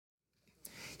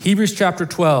Hebrews chapter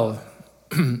 12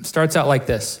 starts out like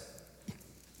this.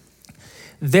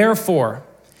 Therefore,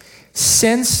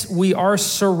 since we are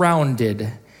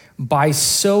surrounded by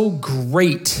so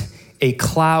great a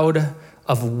cloud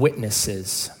of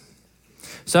witnesses.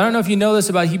 So I don't know if you know this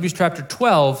about Hebrews chapter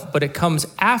 12, but it comes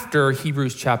after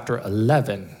Hebrews chapter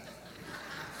 11.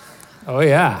 Oh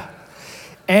yeah.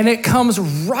 And it comes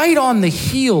right on the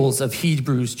heels of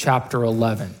Hebrews chapter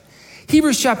 11.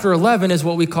 Hebrews chapter 11 is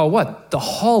what we call what? The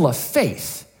hall of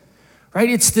faith. Right?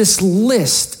 It's this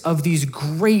list of these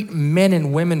great men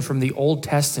and women from the Old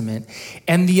Testament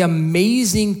and the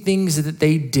amazing things that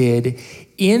they did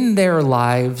in their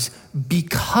lives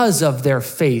because of their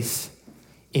faith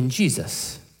in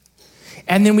Jesus.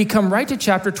 And then we come right to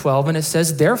chapter 12 and it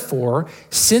says, therefore,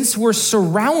 since we're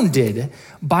surrounded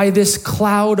by this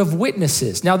cloud of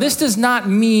witnesses. Now, this does not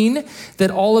mean that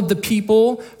all of the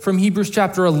people from Hebrews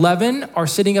chapter 11 are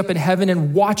sitting up in heaven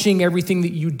and watching everything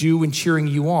that you do and cheering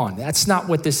you on. That's not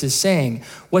what this is saying.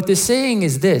 What this is saying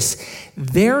is this: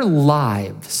 their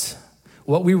lives,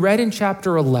 what we read in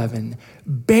chapter 11,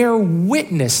 bear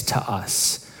witness to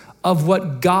us of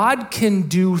what God can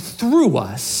do through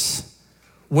us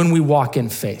when we walk in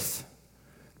faith.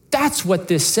 That's what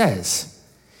this says.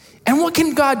 And what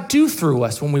can God do through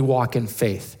us when we walk in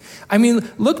faith? I mean,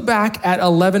 look back at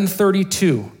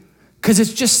 11:32, because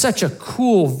it's just such a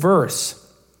cool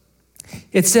verse.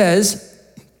 It says,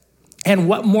 and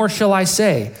what more shall I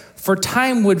say? For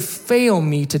time would fail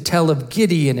me to tell of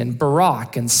Gideon and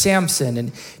Barak and Samson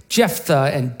and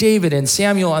Jephthah and David and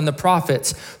Samuel and the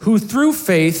prophets, who through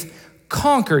faith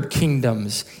conquered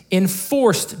kingdoms,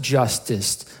 enforced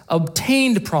justice,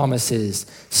 obtained promises,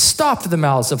 stopped the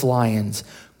mouths of lions,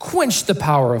 quenched the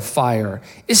power of fire,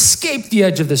 escaped the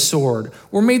edge of the sword,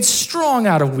 were made strong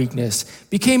out of weakness,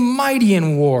 became mighty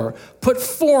in war, put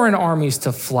foreign armies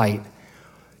to flight,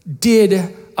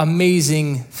 did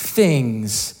amazing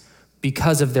things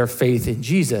because of their faith in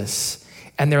Jesus.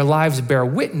 And their lives bear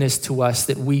witness to us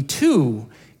that we too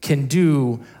can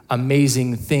do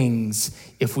amazing things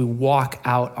if we walk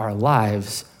out our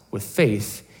lives with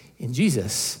faith in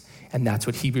Jesus. And that's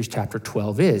what Hebrews chapter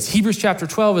 12 is. Hebrews chapter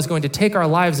 12 is going to take our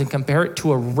lives and compare it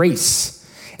to a race.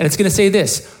 And it's going to say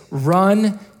this: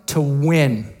 run to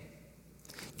win.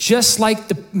 Just like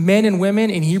the men and women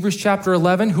in Hebrews chapter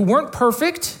 11 who weren't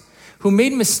perfect, who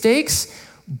made mistakes,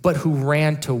 but who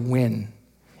ran to win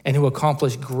and who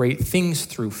accomplished great things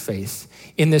through faith.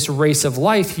 In this race of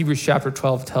life, Hebrews chapter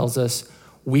 12 tells us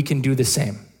we can do the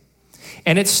same.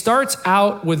 And it starts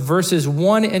out with verses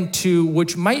 1 and 2,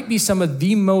 which might be some of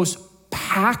the most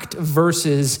packed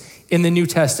verses in the New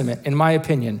Testament, in my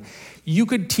opinion. You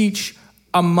could teach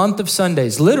a month of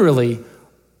Sundays, literally,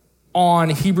 on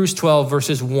Hebrews 12,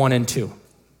 verses 1 and 2.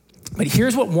 But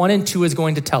here's what 1 and 2 is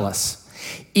going to tell us.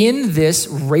 In this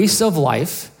race of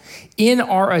life, in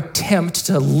our attempt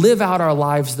to live out our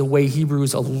lives the way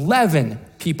Hebrews 11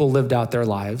 people lived out their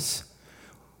lives,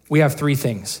 we have three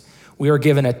things. We are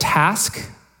given a task,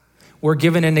 we're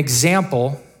given an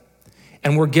example,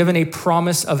 and we're given a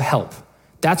promise of help.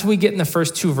 That's what we get in the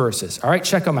first two verses. All right,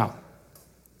 check them out.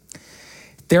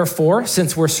 Therefore,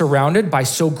 since we're surrounded by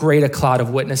so great a cloud of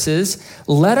witnesses,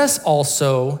 let us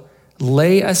also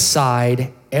lay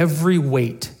aside every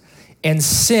weight and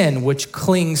sin which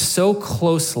clings so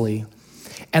closely,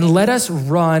 and let us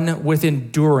run with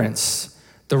endurance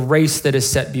the race that is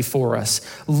set before us,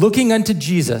 looking unto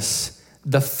Jesus,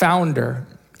 the founder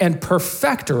and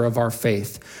perfecter of our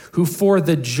faith, who for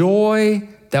the joy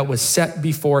that was set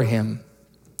before him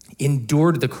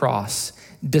endured the cross,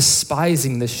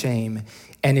 despising the shame,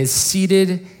 and is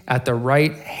seated at the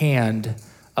right hand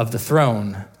of the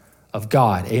throne of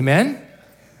God. Amen?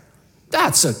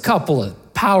 That's a couple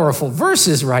of powerful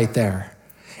verses right there.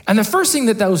 And the first thing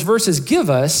that those verses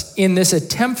give us in this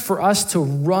attempt for us to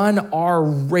run our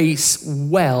race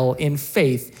well in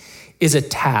faith is a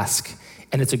task,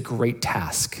 and it's a great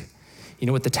task. You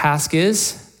know what the task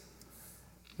is?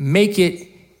 Make it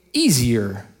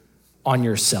easier on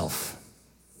yourself.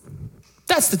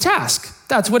 That's the task.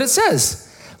 That's what it says.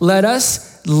 Let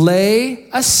us lay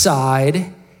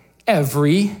aside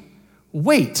every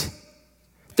weight.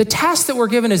 The task that we're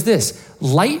given is this: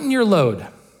 lighten your load.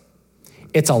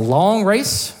 It's a long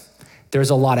race. There's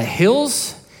a lot of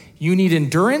hills. You need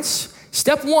endurance.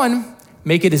 Step one,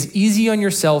 make it as easy on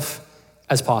yourself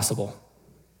as possible,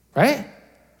 right?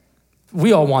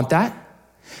 We all want that.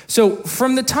 So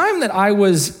from the time that I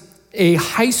was a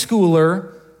high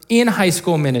schooler in high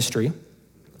school ministry,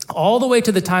 all the way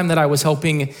to the time that I was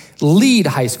helping lead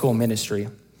high school ministry,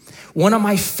 one of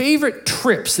my favorite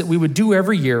trips that we would do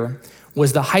every year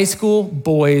was the high school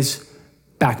boys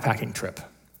backpacking trip.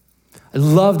 I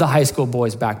love the high school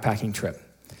boys backpacking trip,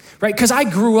 right? Because I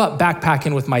grew up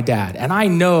backpacking with my dad, and I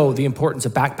know the importance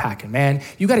of backpacking, man.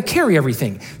 You got to carry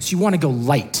everything, so you want to go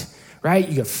light, right?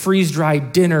 You got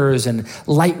freeze-dried dinners and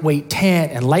lightweight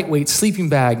tent and lightweight sleeping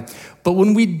bag. But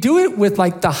when we do it with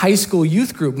like the high school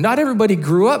youth group, not everybody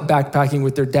grew up backpacking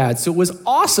with their dads. So it was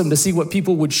awesome to see what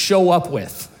people would show up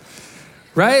with,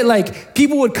 right? Like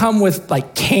people would come with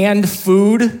like canned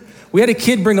food. We had a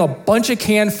kid bring a bunch of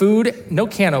canned food, no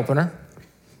can opener,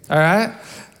 all right?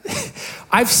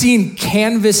 I've seen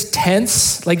canvas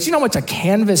tents. Like, do you know how much a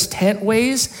canvas tent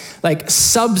weighs? Like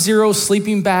sub-zero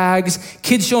sleeping bags,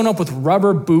 kids showing up with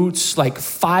rubber boots, like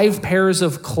 5 pairs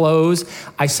of clothes.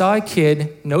 I saw a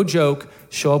kid, no joke,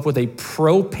 show up with a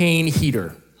propane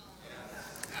heater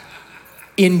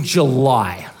in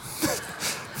July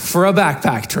for a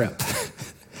backpack trip.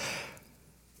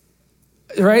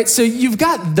 Right? So you've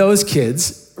got those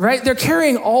kids, right? They're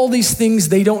carrying all these things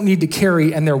they don't need to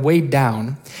carry and they're weighed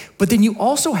down. But then you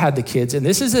also have the kids, and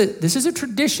this is a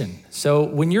tradition. So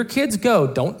when your kids go,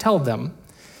 don't tell them,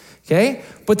 okay?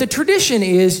 But the tradition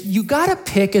is you gotta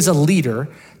pick as a leader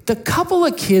the couple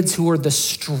of kids who are the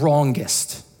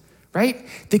strongest, right?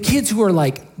 The kids who are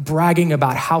like bragging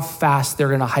about how fast they're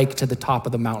gonna hike to the top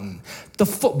of the mountain, the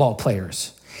football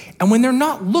players. And when they're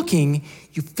not looking,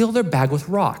 you fill their bag with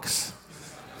rocks.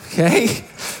 Okay?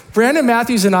 Brandon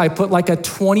Matthews and I put like a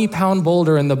 20-pound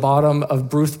boulder in the bottom of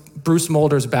Bruce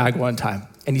Mulder's bag one time,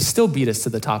 and he still beat us to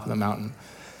the top of the mountain.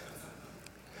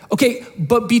 Okay,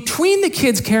 but between the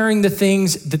kids carrying the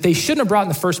things that they shouldn't have brought in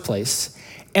the first place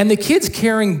and the kids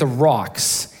carrying the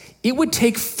rocks, it would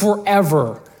take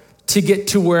forever to get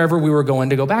to wherever we were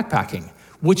going to go backpacking,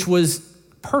 which was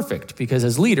perfect because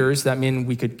as leaders, that meant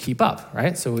we could keep up,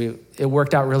 right? So it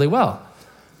worked out really well.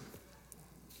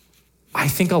 I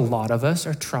think a lot of us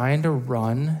are trying to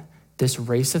run this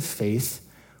race of faith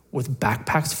with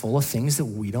backpacks full of things that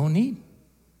we don't need.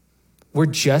 We're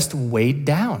just weighed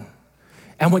down.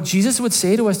 And what Jesus would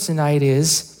say to us tonight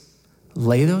is,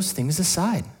 lay those things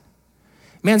aside.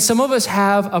 Man, some of us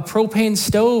have a propane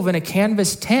stove and a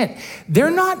canvas tent.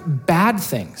 They're not bad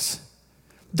things.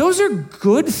 Those are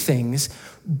good things,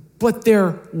 but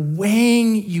they're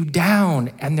weighing you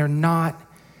down and they're not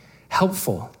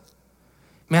helpful.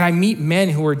 Man, I meet men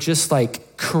who are just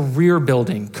like career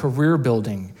building,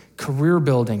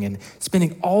 and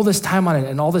spending all this time on it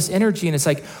and all this energy. And it's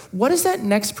like, what is that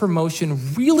next promotion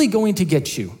really going to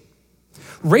get you?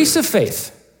 Race of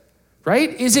faith, right?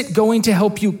 Is it going to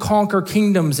help you conquer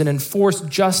kingdoms and enforce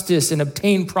justice and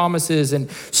obtain promises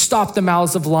and stop the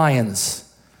mouths of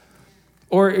lions?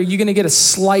 Or are you going to get a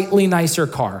slightly nicer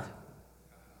car?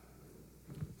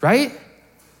 Right?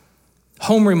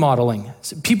 Home remodeling.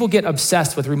 People get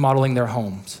obsessed with remodeling their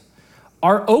homes.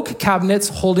 Are oak cabinets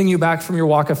holding you back from your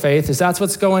walk of faith? Is that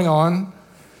what's going on?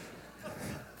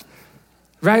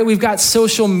 Right? We've got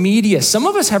social media. Some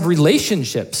of us have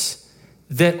relationships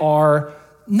that are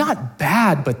not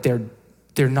bad, but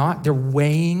they're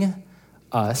weighing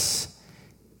us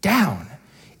down.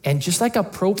 And just like a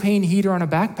propane heater on a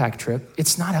backpack trip,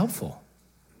 it's not helpful.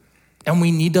 And we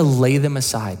need to lay them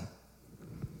aside.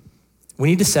 We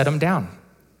need to set them down.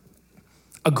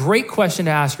 A great question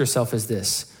to ask yourself is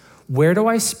this: where do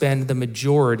I spend the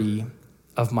majority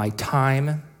of my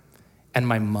time and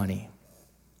my money?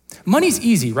 Money's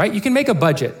easy, right? You can make a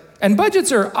budget, and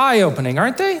budgets are eye-opening,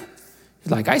 aren't they? You're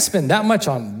like, I spend that much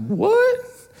on what?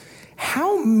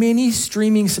 How many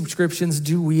streaming subscriptions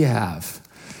do we have?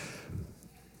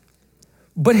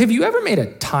 But have you ever made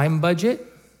a time budget?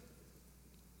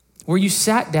 Where you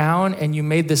sat down and you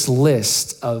made this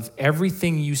list of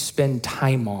everything you spend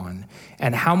time on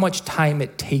and how much time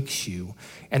it takes you,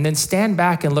 and then stand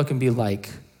back and look and be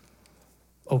like,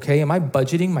 okay, am I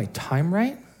budgeting my time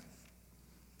right?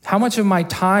 How much of my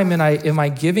time am I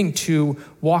giving to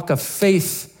walk of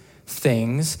faith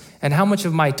things, and how much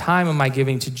of my time am I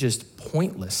giving to just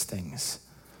pointless things?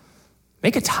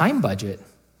 Make a time budget.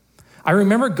 I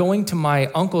remember going to my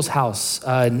uncle's house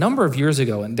a number of years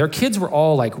ago, and their kids were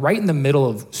all like right in the middle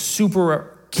of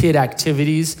super kid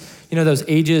activities. You know, those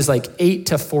ages like 8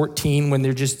 to 14 when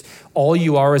they're just, all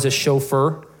you are is a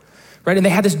chauffeur, right? And they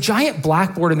had this giant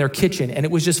blackboard in their kitchen, and it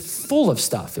was just full of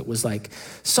stuff. It was like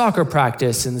soccer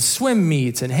practice and swim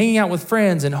meets and hanging out with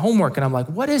friends and homework. And I'm like,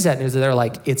 what is that? And they're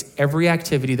like, it's every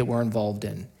activity that we're involved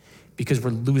in because we're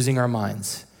losing our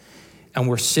minds. And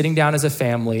we're sitting down as a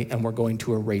family and we're going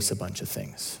to erase a bunch of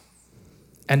things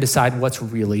and decide what's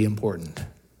really important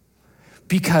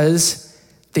because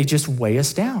they just weigh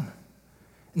us down.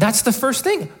 That's the first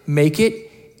thing. Make it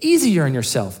easier on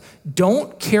yourself.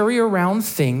 Don't carry around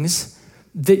things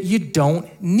that you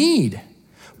don't need.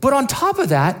 But on top of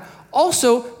that,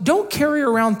 Also, don't carry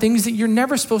around things that you're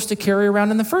never supposed to carry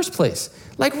around in the first place,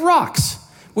 like rocks.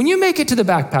 When you make it to the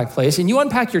backpack place and you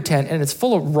unpack your tent and it's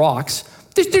full of rocks,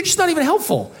 they're just not even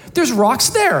helpful. There's rocks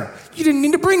there. You didn't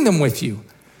need to bring them with you.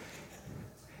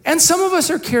 And some of us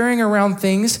are carrying around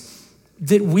things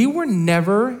that we were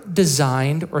never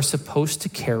designed or supposed to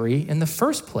carry in the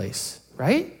first place,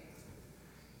 right?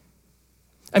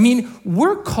 I mean,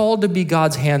 we're called to be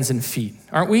God's hands and feet,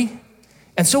 aren't we?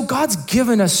 And so God's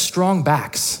given us strong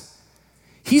backs.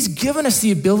 He's given us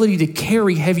the ability to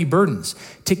carry heavy burdens,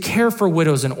 to care for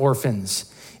widows and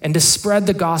orphans, and to spread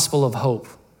the gospel of hope,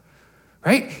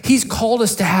 right? He's called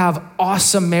us to have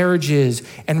awesome marriages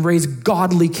and raise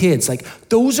godly kids. Like,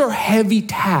 those are heavy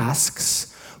tasks,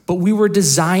 but we were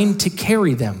designed to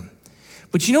carry them.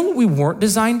 But you know what we weren't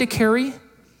designed to carry?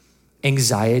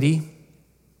 Anxiety,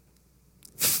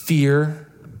 fear,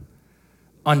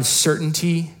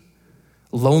 uncertainty,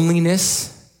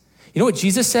 loneliness. You know what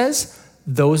Jesus says?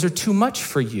 Those are too much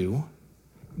for you.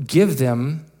 Give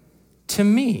them to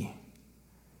me.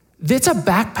 It's a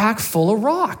backpack full of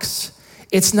rocks.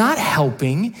 It's not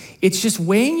helping. It's just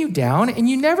weighing you down, and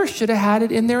you never should have had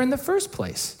it in there in the first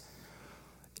place.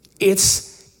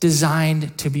 It's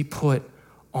designed to be put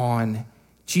on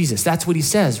Jesus. That's what he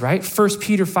says, right? 1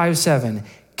 Peter 5:7,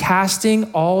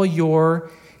 casting all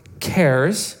your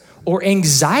cares, or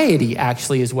anxiety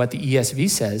actually is what the ESV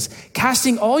says,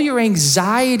 casting all your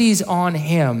anxieties on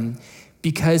him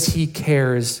because he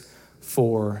cares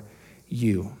for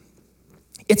you.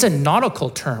 It's a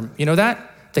nautical term. You know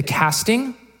that? The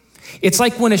casting. It's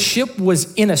like when a ship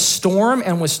was in a storm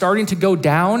and was starting to go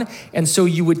down, and so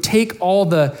you would take all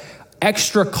the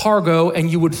extra cargo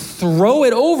and you would throw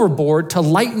it overboard to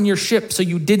lighten your ship so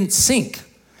you didn't sink.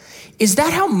 Is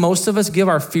that how most of us give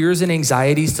our fears and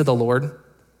anxieties to the Lord?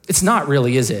 It's not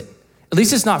really, is it? At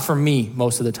least it's not for me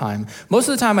most of the time. Most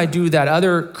of the time I do that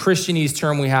other Christianese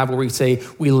term we have where we say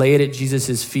we lay it at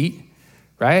Jesus' feet,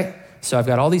 right? So I've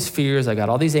got all these fears, I got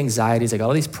all these anxieties, I got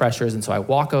all these pressures, and so I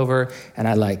walk over and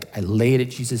I lay it at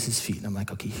Jesus' feet. And I'm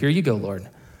like, okay, here you go, Lord.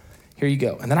 Here you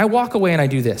go. And then I walk away and I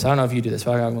do this. I don't know if you do this,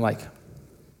 but I'm like,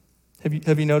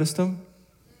 have you noticed them?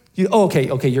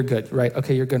 Okay, you're good, right?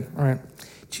 Okay, you're good, all right.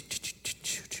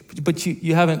 But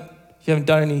you haven't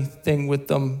done anything with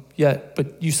them yet,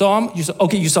 but you saw them?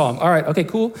 You saw them. All right, okay,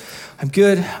 cool. I'm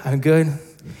good.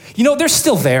 You know, they're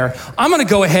still there. I'm gonna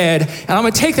go ahead and I'm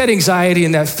gonna take that anxiety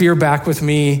and that fear back with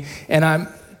me, and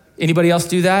anybody else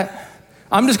do that?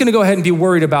 I'm just gonna go ahead and be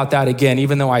worried about that again,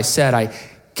 even though I said I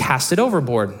cast it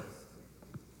overboard.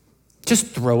 Just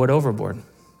throw it overboard.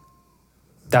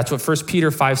 That's what 1 Peter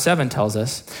 5:7 tells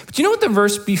us. But you know what the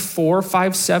verse before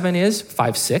 5:7 is?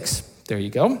 5:6, there you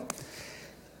go.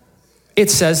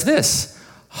 It says this,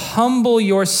 humble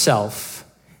yourself,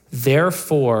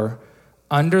 therefore,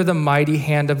 under the mighty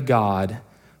hand of God,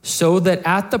 so that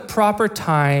at the proper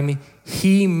time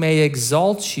he may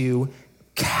exalt you,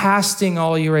 casting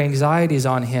all your anxieties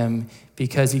on him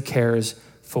because he cares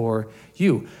for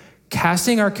you.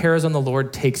 Casting our cares on the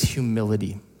Lord takes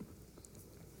humility.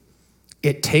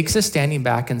 It takes us standing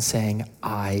back and saying,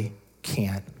 I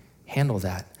can't handle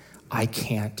that. I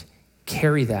can't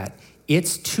carry that.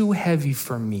 It's too heavy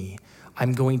for me.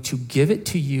 I'm going to give it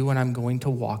to you and I'm going to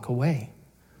walk away.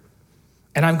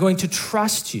 And I'm going to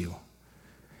trust you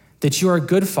that you're a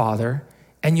good father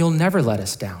and you'll never let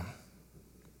us down.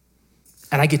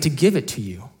 And I get to give it to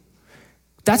you.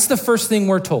 That's the first thing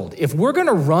we're told. If we're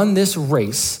gonna run this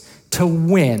race to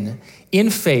win in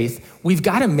faith, we've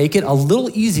got to make it a little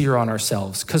easier on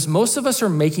ourselves because most of us are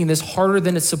making this harder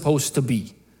than it's supposed to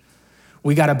be.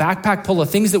 We got a backpack full of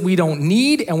things that we don't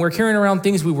need, and we're carrying around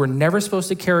things we were never supposed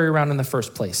to carry around in the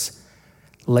first place.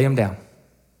 Lay them down.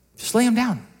 Just lay them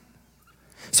down.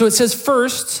 So it says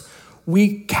first,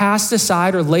 we cast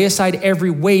aside or lay aside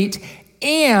every weight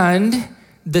and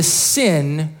the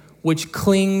sin which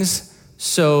clings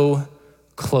so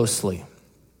closely.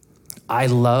 I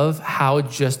love how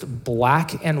just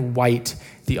black and white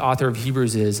the author of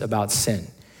Hebrews is about sin.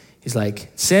 He's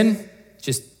like, sin,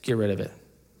 just get rid of it.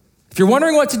 If you're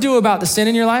wondering what to do about the sin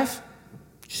in your life,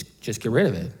 just get rid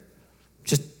of it.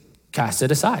 Just cast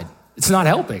it aside. It's not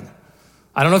helping.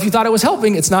 I don't know if you thought it was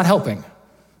helping, it's not helping.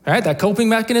 All right, that coping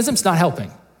mechanism, it's not helping.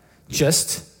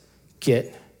 Just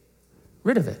get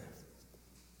rid of it.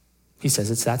 He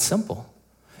says it's that simple.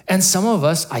 And some of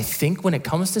us, I think when it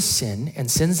comes to sin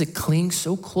and sins that cling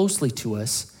so closely to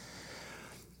us,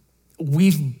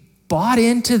 we've bought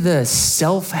into the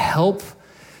self-help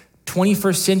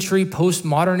 21st century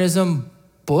postmodernism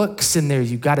books, and there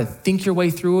you've got to think your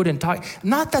way through it and talk.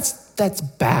 Not that's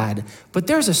bad, but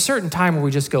there's a certain time where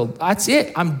we just go, that's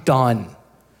it, I'm done.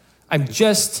 I'm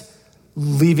just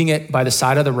leaving it by the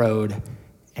side of the road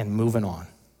and moving on.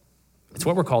 It's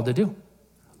what we're called to do.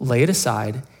 Lay it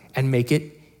aside and make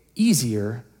it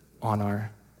easier on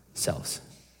ourselves.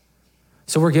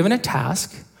 So we're given a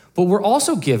task, but we're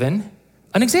also given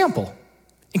an example.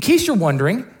 In case you're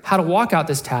wondering how to walk out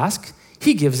this task,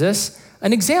 he gives us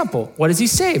an example. What does he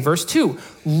say? Verse 2,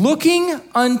 looking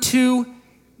unto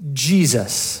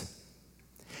Jesus.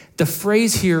 The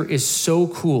phrase here is so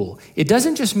cool. It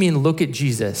doesn't just mean look at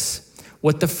Jesus.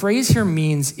 What the phrase here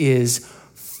means is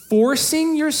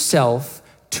forcing yourself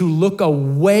to look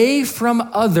away from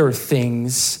other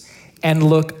things and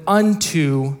look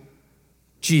unto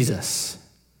Jesus.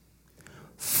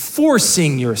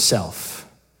 Forcing yourself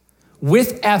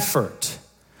with effort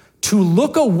to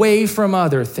look away from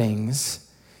other things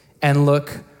and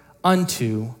look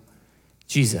unto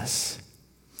Jesus.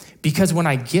 Because when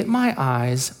I get my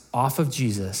eyes off of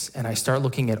Jesus and I start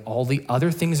looking at all the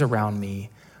other things around me,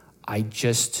 I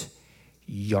just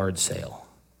yard sale.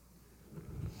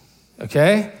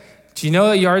 Okay? Do you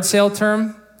know a yard sale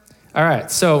term? All right,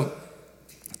 so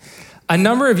a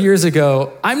number of years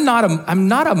ago, I'm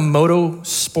not a moto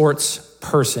sports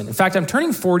person. In fact, I'm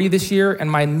turning 40 this year, and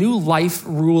my new life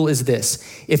rule is this.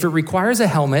 If it requires a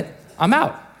helmet, I'm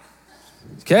out.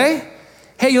 Okay?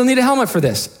 Hey, you'll need a helmet for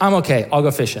this. I'm okay, I'll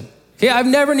go fishing. Okay, I've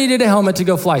never needed a helmet to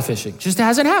go fly fishing. Just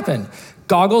hasn't happened.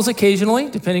 Goggles occasionally,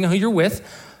 depending on who you're with.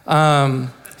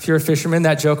 If you're a fisherman,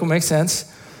 that joke will make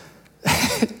sense.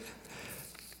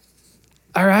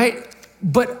 All right,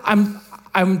 but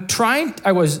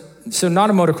so not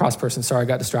a motocross person. Sorry, I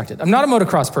got distracted. I'm not a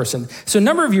motocross person. So a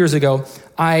number of years ago,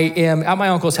 I am at my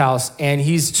uncle's house and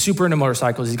he's super into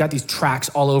motorcycles. He's got these tracks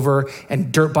all over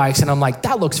and dirt bikes. And I'm like,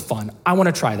 that looks fun. I want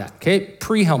to try that. Okay.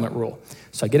 Pre-helmet rule.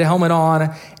 So I get a helmet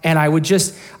on and I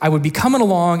would be coming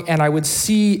along and I would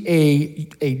see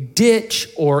a ditch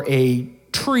or a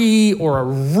tree or a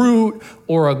root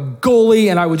or a gully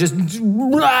and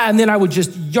then I would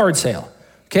just yard sale.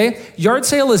 Okay, yard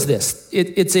sale is this.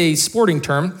 It's a sporting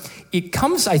term. It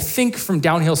comes, I think, from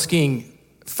downhill skiing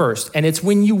first. And it's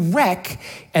when you wreck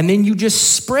and then you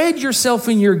just spread yourself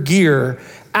and your gear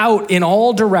out in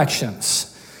all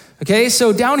directions. Okay,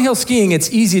 so downhill skiing,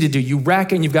 it's easy to do. You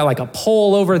wreck and you've got like a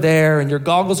pole over there and your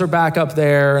goggles are back up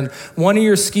there and one of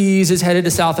your skis is headed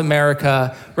to South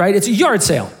America, right? It's a yard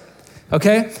sale,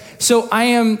 okay? So I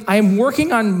am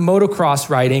working on motocross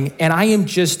riding and I am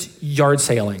just yard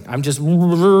sailing. I'm just,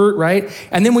 right?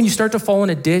 And then when you start to fall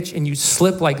in a ditch and you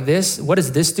slip like this, what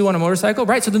does this do on a motorcycle,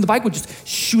 right? So then the bike would just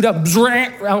shoot up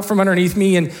out from underneath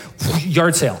me and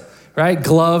yard sale, right?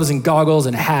 Gloves and goggles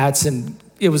and hats and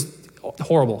it was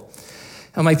horrible.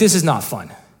 I'm like, this is not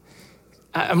fun.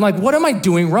 I'm like, what am I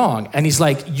doing wrong? And he's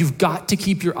like, you've got to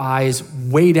keep your eyes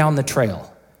way down the trail.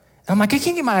 I'm like, I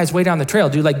can't get my eyes way down the trail,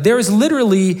 dude. Like there's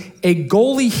literally a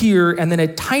goalie here and then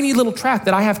a tiny little track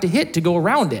that I have to hit to go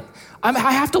around it.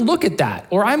 I have to look at that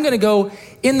or I'm gonna go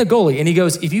in the goalie. And he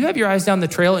goes, if you have your eyes down the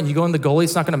trail and you go in the goalie,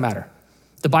 it's not gonna matter.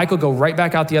 The bike will go right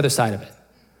back out the other side of it.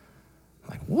 I'm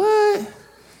like, what?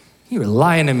 You were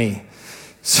lying to me.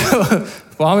 So,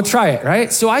 well, I'm gonna try it,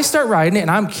 right? So I start riding it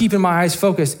and I'm keeping my eyes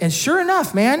focused. And sure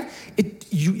enough, man,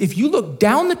 if you look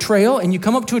down the trail and you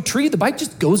come up to a tree, the bike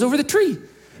just goes over the tree.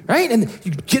 Right? And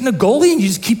you get in a goalie and you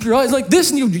just keep your eyes like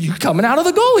this and you're coming out of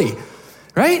the goalie,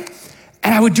 right?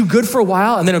 And I would do good for a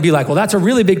while and then it'd be like, well, that's a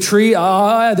really big tree,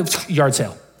 yard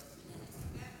sale.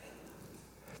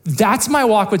 That's my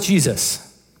walk with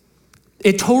Jesus.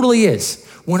 It totally is.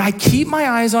 When I keep my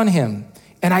eyes on him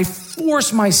and I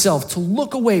force myself to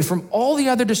look away from all the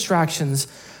other distractions,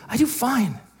 I do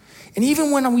fine. And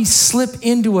even when we slip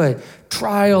into a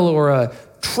trial or a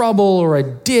trouble or a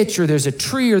ditch or there's a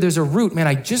tree or there's a root, man,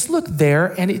 I just look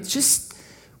there and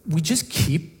we just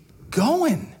keep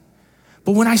going.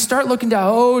 But when I start looking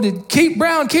down, did Kate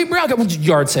Brown,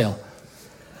 yard sale.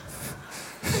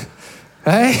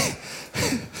 Right?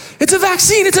 It's a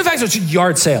vaccine, it's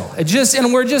yard sale.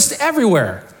 And we're just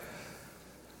everywhere.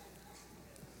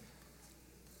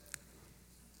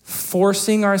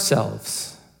 Forcing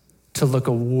ourselves to look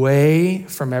away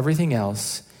from everything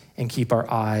else and keep our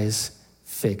eyes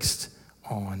fixed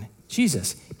on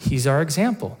Jesus. He's our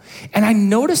example. And I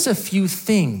notice a few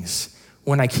things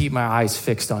when I keep my eyes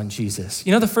fixed on Jesus.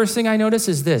 You know, the first thing I notice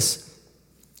is this.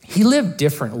 He lived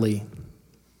differently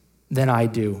than I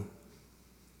do.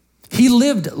 He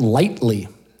lived lightly.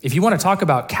 If you want to talk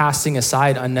about casting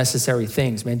aside unnecessary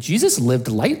things, man, Jesus lived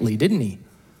lightly, didn't he?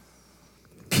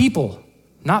 People,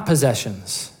 not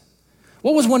possessions.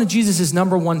 What was one of Jesus'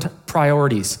 number one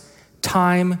priorities?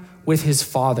 Time with his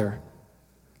Father.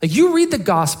 Like you read the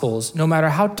Gospels, no matter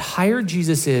how tired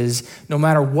Jesus is, no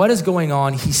matter what is going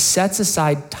on, he sets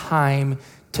aside time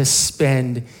to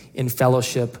spend in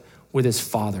fellowship with his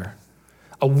Father,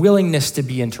 a willingness to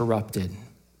be interrupted,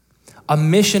 a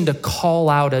mission to call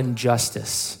out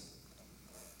injustice.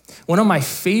 One of my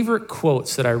favorite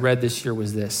quotes that I read this year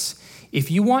was this: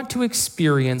 if you want to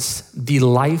experience the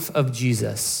life of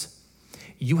Jesus,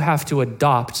 you have to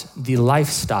adopt the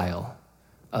lifestyle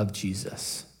of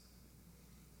Jesus.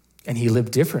 And he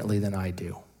lived differently than I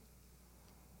do.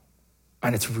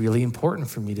 And it's really important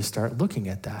for me to start looking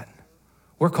at that.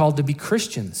 We're called to be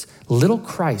Christians, little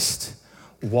Christ,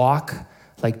 walk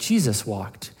like Jesus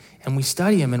walked. And we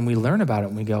study him and we learn about it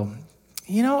and we go,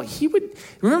 you know,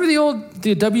 remember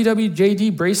the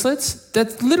WWJD bracelets?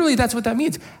 That's what that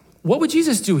means. What would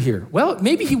Jesus do here? Well,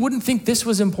 maybe he wouldn't think this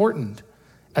was important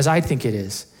as I think it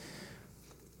is.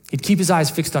 He'd keep his eyes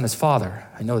fixed on his Father.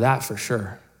 I know that for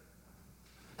sure.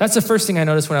 That's the first thing I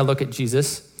notice when I look at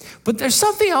Jesus. But there's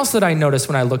something else that I notice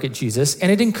when I look at Jesus,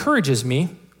 and it encourages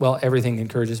me. Well, everything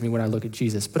encourages me when I look at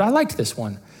Jesus, but I liked this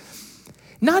one.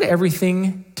 Not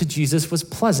everything to Jesus was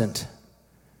pleasant.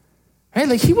 Right?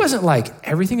 Like he wasn't like,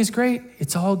 everything is great,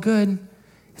 it's all good,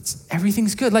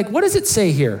 everything's good. Like what does it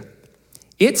say here?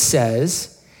 It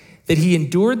says that he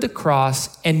endured the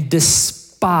cross and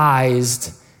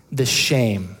despised the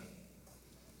shame.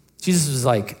 Jesus was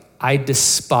like, I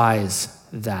despise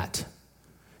that.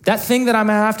 That thing that I'm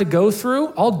gonna have to go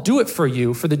through, I'll do it for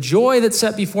you, for the joy that's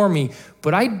set before me,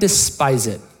 but I despise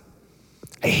it.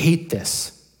 I hate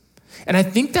this. And I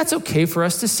think that's okay for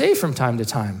us to say from time to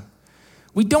time.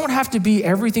 We don't have to be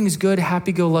everything's good,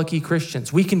 happy-go-lucky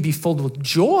Christians. We can be filled with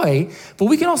joy, but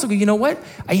we can also go, you know what?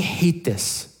 I hate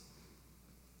this.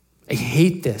 I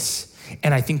hate this.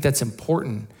 And I think that's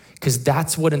important because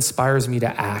that's what inspires me to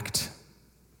act.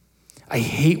 I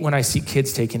hate when I see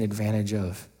kids taken advantage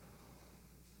of.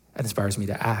 That inspires me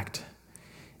to act.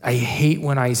 I hate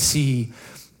when I see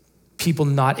people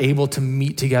not able to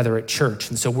meet together at church,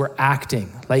 and so we're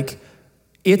acting. Like,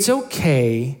 it's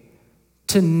okay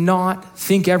to not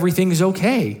think everything's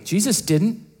okay. Jesus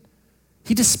didn't.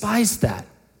 He despised that.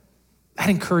 That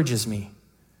encourages me.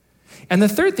 And the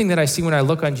third thing that I see when I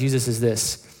look on Jesus is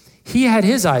this: he had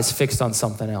his eyes fixed on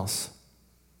something else.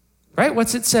 Right?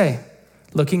 What's it say?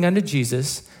 Looking unto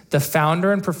Jesus, the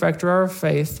founder and perfecter of our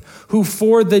faith, who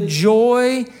for the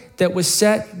joy that was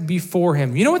set before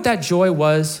him. You know what that joy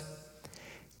was?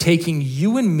 Taking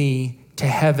you and me to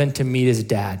heaven to meet his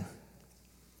dad.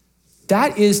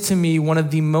 That is to me one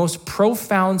of the most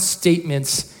profound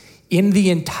statements in the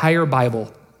entire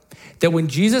Bible. That when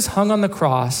Jesus hung on the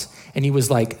cross and he was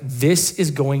like, this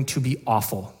is going to be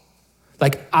awful.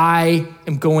 Like, I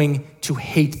am going to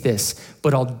hate this,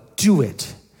 but I'll do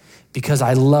it because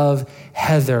I love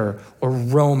Heather or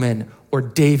Roman or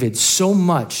David so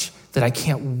much that I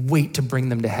can't wait to bring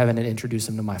them to heaven and introduce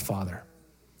them to my Father.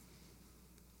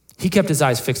 He kept his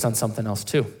eyes fixed on something else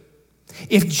too.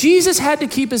 If Jesus had to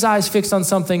keep his eyes fixed on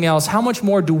something else, how much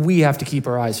more do we have to keep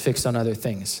our eyes fixed on other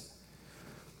things?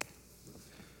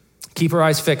 Keep our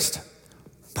eyes fixed,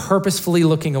 purposefully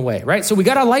looking away, right? So we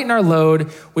got to lighten our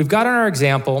load. We've got our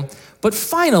example. But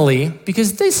finally,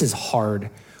 because this is hard,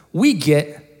 we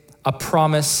get a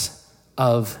promise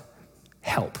of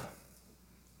help.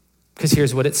 Because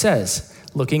here's what it says: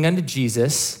 looking unto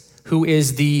Jesus, who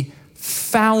is the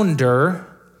founder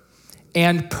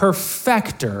and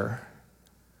perfecter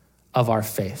of our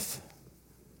faith.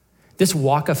 This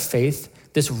walk of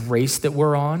faith, this race that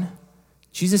we're on,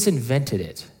 Jesus invented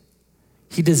it.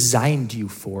 He designed you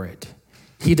for it.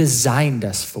 He designed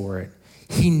us for it.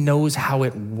 He knows how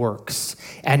it works.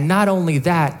 And not only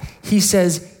that, he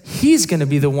says he's going to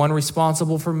be the one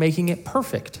responsible for making it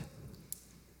perfect.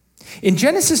 In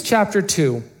Genesis chapter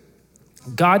 2,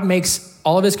 God makes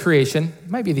all of his creation. It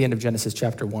might be the end of Genesis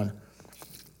chapter 1.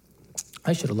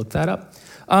 I should have looked that up.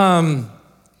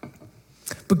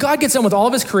 But God gets done with all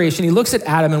of his creation. He looks at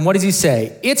Adam, and what does he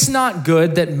say? It's not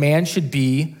good that man should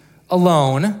be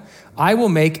alone. I will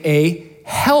make a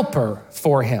helper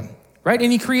for him, right?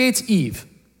 And he creates Eve.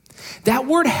 That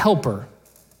word helper,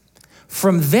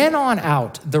 from then on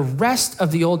out, the rest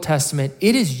of the Old Testament,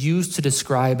 it is used to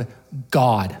describe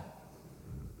God.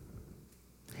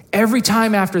 Every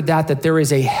time after that there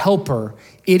is a helper,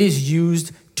 it is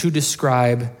used to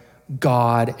describe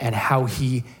God and how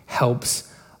he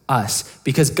helps us.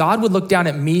 Because God would look down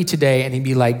at me today and he'd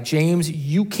be like, James,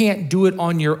 you can't do it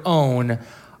on your own.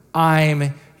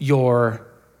 I'm your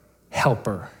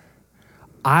helper.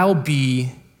 I'll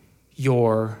be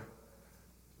your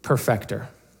perfecter.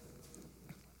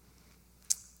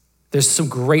 There's some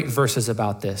great verses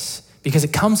about this. because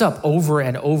it comes up over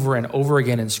and over and over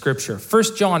again in Scripture.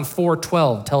 1 John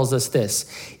 4:12 tells us this: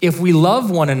 if we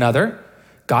love one another,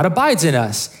 God abides in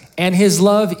us, and his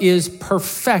love is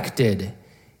perfected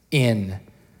in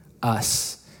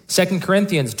us. 2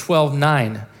 Corinthians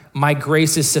 12:9, my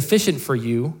grace is sufficient for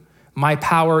you. My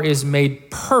power is made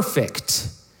perfect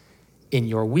in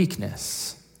your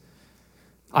weakness.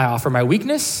 I offer my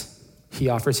weakness, he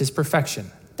offers his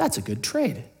perfection. That's a good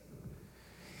trade.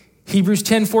 Hebrews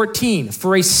 10:14,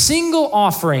 for a single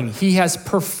offering he has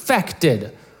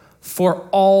perfected for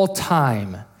all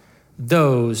time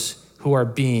those who are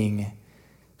being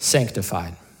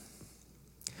sanctified.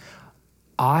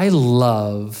 I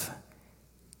love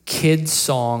kids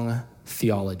song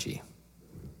theology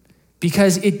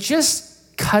because it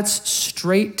just cuts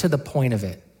straight to the point of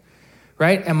it,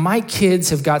 right? And my kids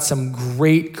have got some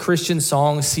great Christian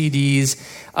song CDs.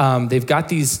 They've got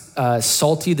these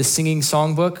Salty the Singing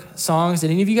Songbook songs.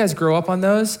 Did any of you guys grow up on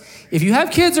those? If you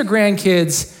have kids or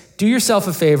grandkids, do yourself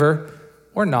a favor,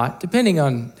 or not, depending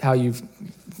on how you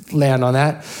land on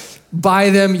that. Buy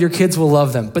them, your kids will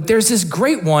love them. But there's this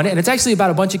great one, and it's actually about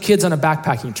a bunch of kids on a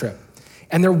backpacking trip.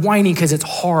 And they're whining because it's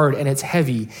hard and it's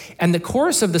heavy. And the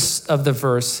chorus of the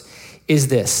verse is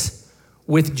this: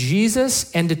 with Jesus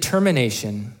and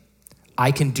determination,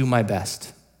 I can do my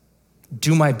best.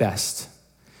 Do my best.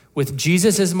 With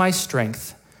Jesus as my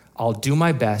strength, I'll do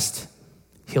my best.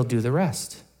 He'll do the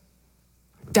rest.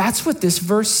 That's what this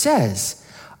verse says.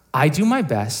 I do my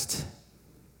best.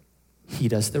 He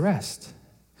does the rest.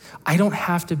 I don't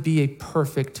have to be a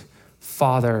perfect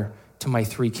father to my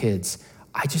 3 kids.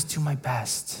 I just do my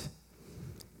best.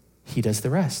 He does the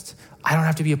rest. I don't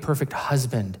have to be a perfect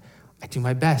husband. I do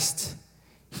my best.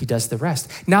 He does the rest.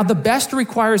 Now, the best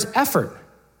requires effort,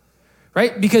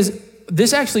 right? Because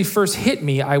this actually first hit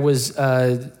me. I was,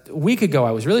 a week ago,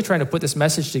 I was really trying to put this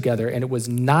message together, and it was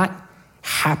not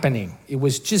happening. It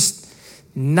was just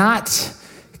not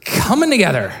coming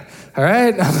together, all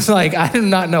right? I was like, I do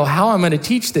not know how I'm going to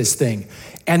teach this thing.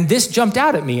 And this jumped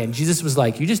out at me, and Jesus was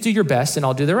like, you just do your best, and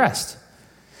I'll do the rest.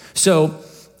 So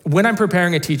when I'm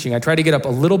preparing a teaching, I try to get up a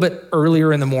little bit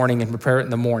earlier in the morning and prepare it in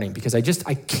the morning, because I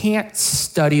can't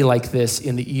study like this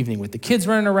in the evening with the kids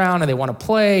running around and they want to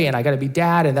play and I got to be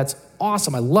dad, and that's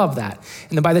awesome. I love that.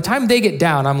 And then by the time they get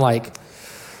down, I'm like,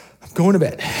 I'm going to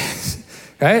bed,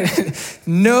 right?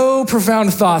 No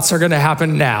profound thoughts are going to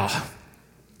happen now.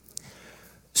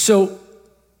 So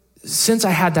since I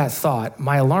had that thought,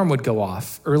 my alarm would go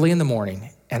off early in the morning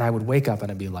and I would wake up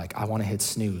and I'd be like, I want to hit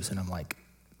snooze. And I'm like,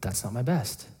 that's not my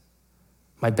best.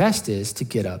 My best is to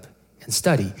get up and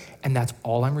study, and that's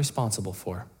all I'm responsible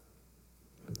for.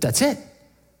 That's it.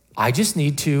 I just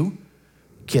need to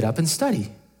get up and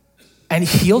study, and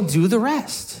he'll do the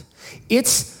rest.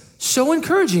 It's so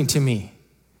encouraging to me.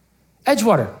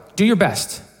 Edgewater, do your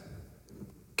best.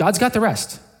 God's got the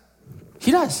rest.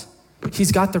 He does.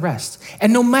 He's got the rest.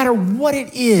 And no matter what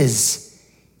it is,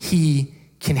 he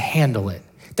can handle it.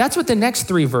 That's what the next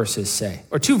 3 verses say,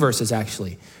 or 2 verses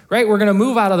actually, right? We're gonna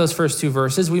move out of those first 2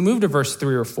 verses. We move to verse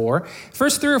 3 or 4.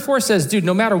 Verse 3 or 4 says, dude,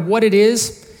 no matter what it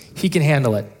is, he can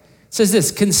handle it. It says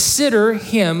this: consider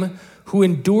him who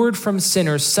endured from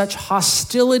sinners such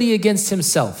hostility against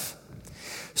himself,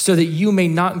 so that you may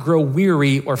not grow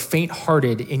weary or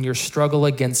faint-hearted in your struggle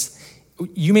against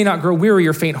You may not grow weary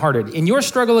or faint-hearted. In your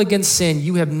struggle against sin,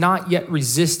 you have not yet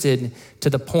resisted to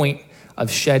the point of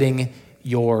shedding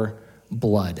your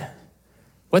blood.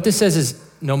 What this says is,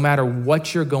 no matter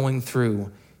what you're going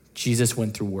through, Jesus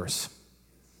went through worse.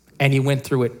 And he went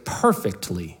through it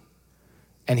perfectly.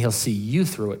 And he'll see you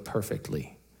through it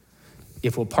perfectly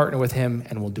if we'll partner with him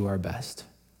and we'll do our best.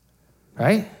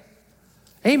 Right?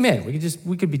 Amen.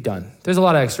 We could be done. There's a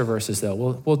lot of extra verses though.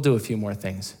 We'll do a few more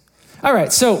things. All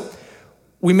right, so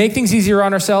we make things easier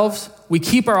on ourselves, we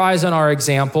keep our eyes on our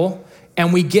example,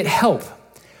 and we get help.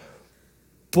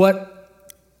 But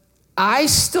I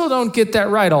still don't get that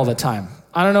right all the time.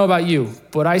 I don't know about you,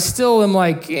 but I still am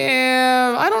like,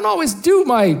 I don't always do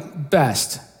my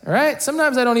best, all right?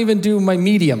 Sometimes I don't even do my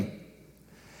medium.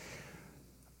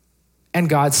 And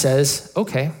God says,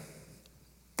 okay,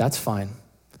 that's fine.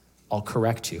 I'll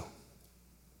correct you.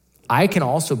 I can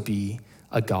also be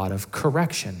a God of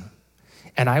correction.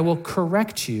 And I will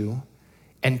correct you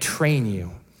and train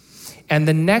you. And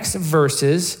the next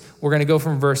verses, we're going to go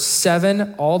from verse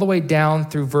 7 all the way down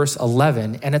through verse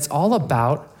 11. And it's all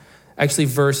about, actually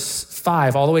verse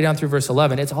 5 all the way down through verse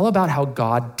 11. It's all about how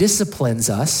God disciplines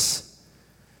us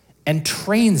and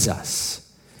trains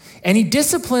us. And he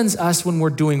disciplines us when we're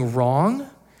doing wrong,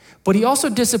 but he also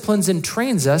disciplines and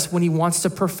trains us when he wants to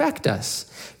perfect us.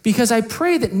 Because I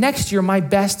pray that next year my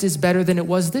best is better than it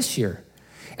was this year.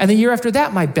 And the year after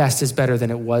that, my best is better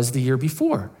than it was the year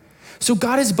before. So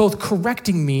God is both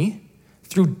correcting me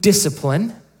through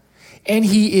discipline, and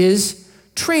he is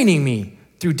training me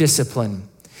through discipline.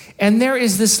 And there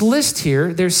is this list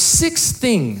here. There's 6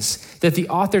 things that the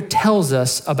author tells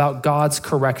us about God's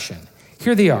correction.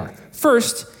 Here they are.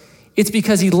 First, it's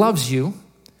because he loves you.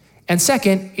 And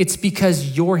second, it's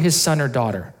because you're his son or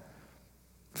daughter.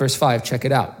 Verse 5, check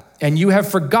it out. And you have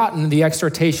forgotten the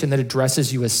exhortation that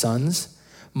addresses you as sons.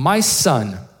 My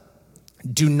son,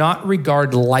 do not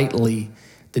regard lightly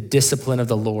the discipline of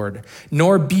the Lord,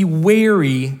 nor be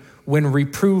weary when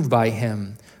reproved by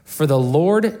him. For the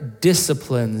Lord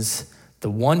disciplines the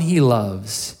one he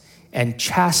loves and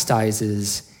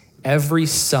chastises every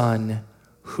son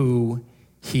who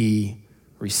he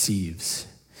receives.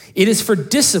 It is for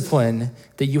discipline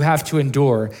that you have to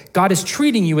endure. God is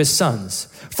treating you as sons.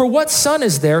 For what son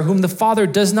is there whom the father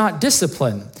does not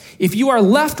discipline? If you are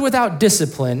left without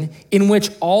discipline, in which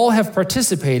all have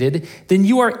participated, then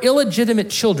you are illegitimate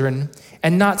children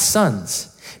and not sons.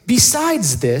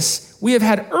 Besides this, we have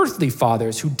had earthly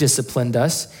fathers who disciplined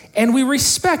us, and we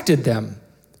respected them.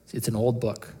 It's an old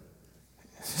book.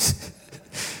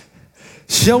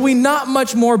 Shall we not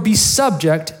much more be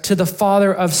subject to the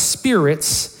Father of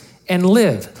spirits and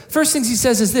live? First things he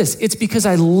says is this: it's because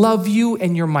I love you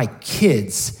and you're my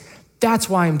kids. That's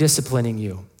why I'm disciplining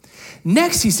you.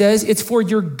 Next, he says, it's for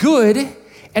your good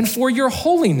and for your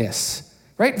holiness,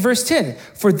 right? Verse 10,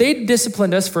 for they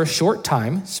disciplined us for a short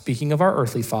time, speaking of our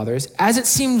earthly fathers, as it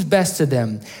seems best to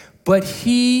them. But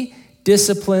he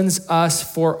disciplines us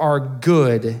for our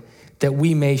good, that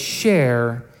we may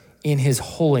share in his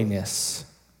holiness.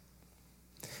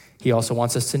 He also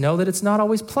wants us to know that it's not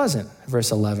always pleasant.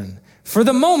 Verse 11, for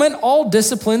the moment, all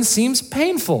discipline seems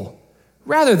painful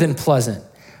rather than pleasant,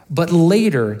 but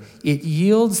later it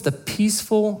yields the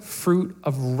peaceful fruit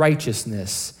of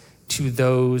righteousness to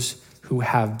those who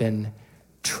have been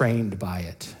trained by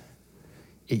it.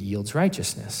 It yields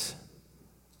righteousness.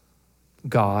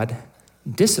 God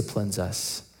disciplines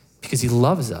us because he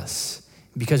loves us,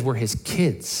 because we're his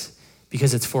kids,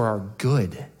 because it's for our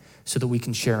good, so that we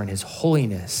can share in his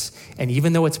holiness. And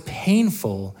even though it's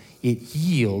painful, it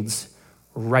yields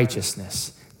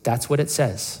righteousness. That's what it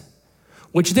says.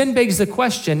 Which then begs the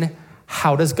question,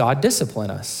 how does God discipline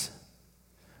us?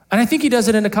 And I think he does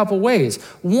it in a couple ways.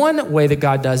 One way that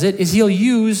God does it is he'll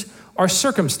use our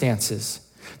circumstances.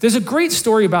 There's a great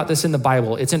story about this in the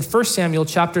Bible. It's in 1 Samuel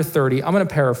chapter 30. I'm going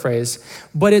to paraphrase,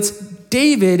 but it's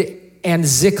David and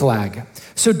Ziklag.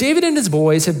 So David and his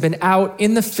boys have been out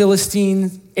in the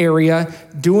Philistine area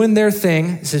doing their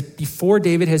thing. This is before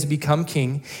David has become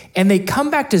king. And they come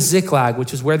back to Ziklag,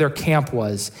 which is where their camp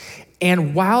was.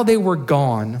 And while they were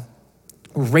gone,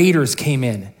 raiders came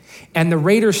in. And the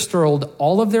raiders stole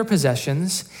all of their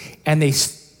possessions, and they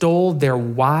stole their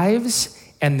wives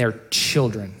and their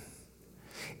children.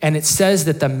 And it says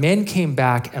that the men came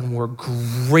back and were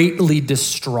greatly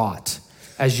distraught,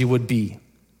 as you would be.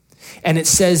 And it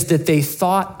says that they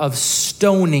thought of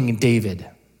stoning David.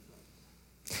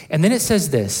 And then it says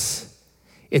this.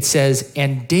 It says,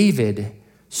 and David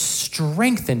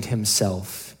strengthened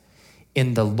himself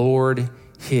in the Lord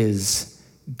his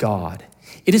God.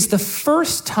 It is the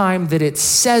first time that it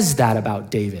says that about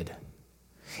David.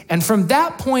 And from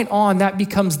that point on, that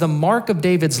becomes the mark of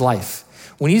David's life.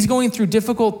 When he's going through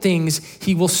difficult things,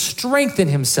 he will strengthen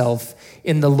himself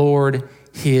in the Lord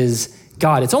his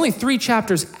God. It's only 3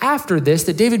 chapters after this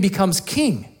that David becomes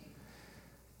king.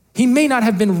 He may not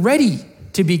have been ready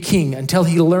to be king until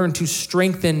he learned to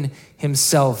strengthen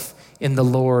himself in the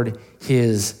Lord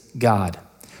his God.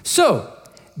 So,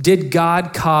 did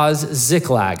God cause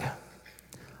Ziklag?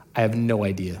 I have no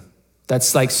idea.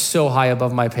 That's like so high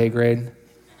above my pay grade.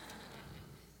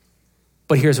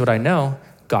 But here's what I know.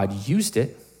 God used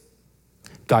it.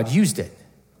 God used it.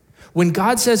 When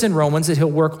God says in Romans that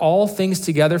he'll work all things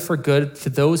together for good to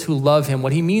those who love him,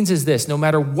 what he means is this: no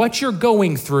matter what you're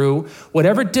going through,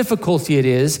 whatever difficulty it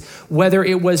is, whether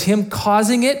it was him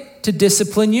causing it to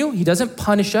discipline you, he doesn't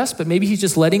punish us, but maybe he's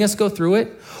just letting us go through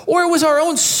it, or it was our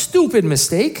own stupid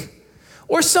mistake,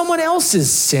 or someone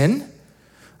else's sin.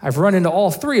 I've run into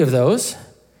all 3 of those.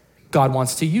 God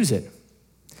wants to use it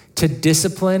to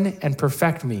discipline and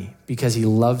perfect me because he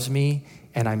loves me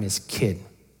and I'm his kid.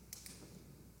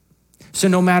 So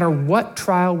no matter what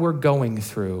trial we're going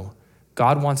through,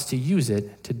 God wants to use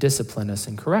it to discipline us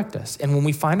and correct us. And when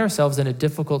we find ourselves in a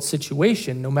difficult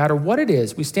situation, no matter what it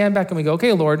is, we stand back and we go,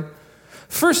 okay, Lord,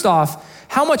 first off,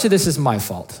 how much of this is my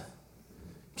fault?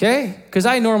 Okay? Because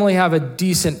I normally have a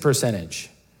decent percentage.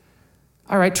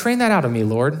 All right, train that out of me,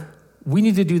 Lord. We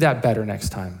need to do that better next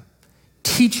time.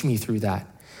 Teach me through that.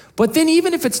 But then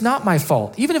even if it's not my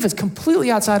fault, even if it's completely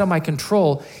outside of my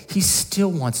control, he still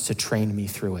wants to train me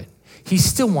through it. He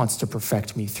still wants to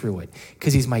perfect me through it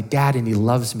because he's my dad and he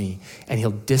loves me and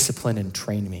he'll discipline and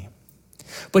train me.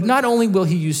 But not only will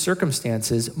he use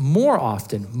circumstances, more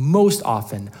often, most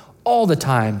often, all the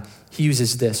time, he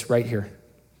uses this right here.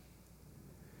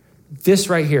 This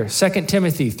right here, 2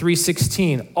 Timothy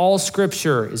 3:16, all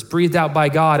scripture is breathed out by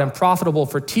God and profitable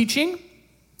for teaching.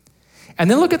 And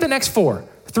then look at the next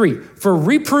three, for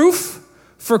reproof,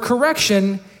 for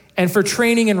correction, and for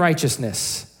training in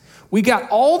righteousness. We got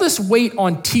all this weight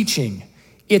on teaching.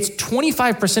 It's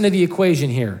 25% of the equation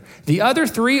here. The other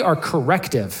three are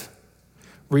corrective.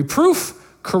 Reproof,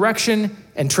 correction,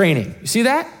 and training. You see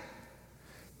that?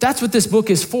 That's what this book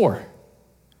is for.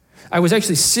 I was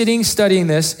actually sitting studying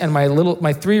this, and my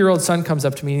 3-year-old son comes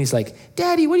up to me and he's like,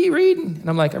 "Daddy, what are you reading?" And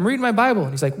I'm like, "I'm reading my Bible."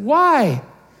 And he's like, "Why?" I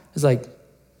was like,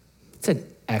 "It's an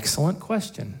excellent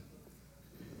question.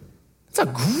 It's a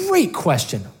great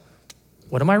question.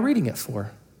 What am I reading it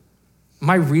for? Am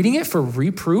I reading it for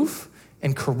reproof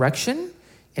and correction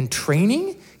and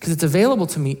training? Because it's available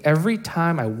to me every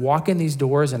time I walk in these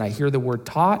doors and I hear the word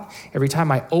taught, every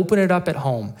time I open it up at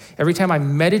home, every time I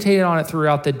meditate on it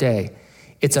throughout the day.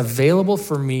 It's available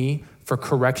for me for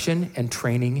correction and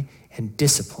training and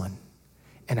discipline.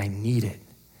 And I need it.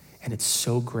 And it's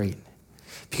so great.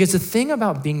 Because the thing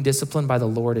about being disciplined by the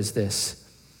Lord is this: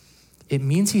 it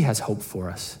means he has hope for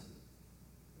us.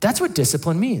 That's what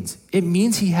discipline means. It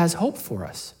means he has hope for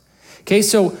us. Okay,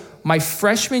 so my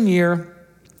freshman year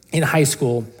in high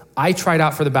school, I tried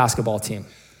out for the basketball team.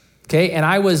 Okay, and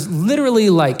I was literally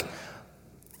like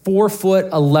 4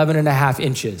 foot, 11 and a half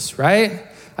inches, right?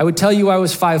 I would tell you I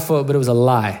was 5 foot, but it was a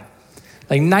lie.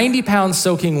 Like 90 pounds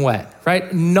soaking wet,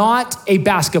 right? Not a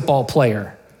basketball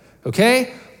player,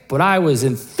 okay? But I was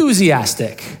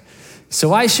enthusiastic.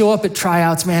 So I show up at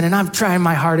tryouts, man, and I'm trying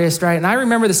my hardest, right? And I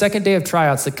remember the second day of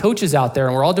tryouts, the coach is out there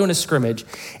and we're all doing a scrimmage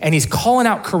and he's calling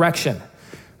out correction,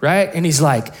 right? And he's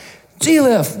like,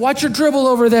 "Zelif, watch your dribble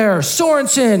over there.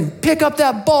 Sorensen, pick up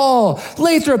that ball.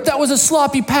 Lathrop, that was a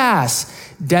sloppy pass.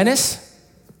 Dennis,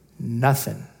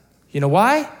 nothing. You know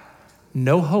why?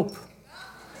 No hope.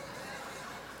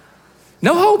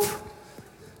 No hope.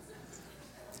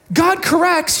 God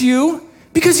corrects you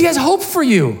because he has hope for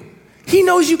you. He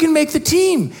knows you can make the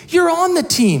team. You're on the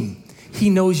team. He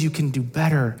knows you can do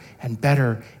better and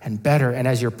better and better. And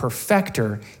as your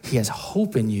perfecter, he has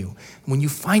hope in you. When you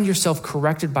find yourself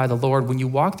corrected by the Lord, when you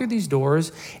walk through these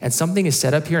doors and something is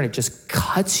set up here and it just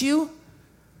cuts you,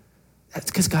 that's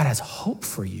because God has hope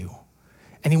for you.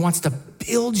 And he wants to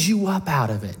build you up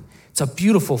out of it. It's a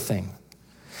beautiful thing.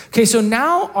 Okay, so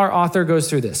now our author goes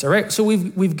through this, all right? So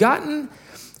we've gotten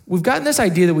this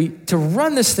idea that to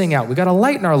run this thing out, we got to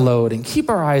lighten our load and keep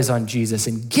our eyes on Jesus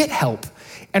and get help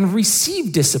and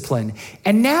receive discipline.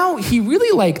 And now he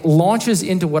really launches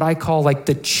into what I call the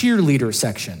cheerleader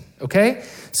section, okay?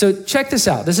 So check this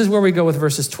out. This is where we go with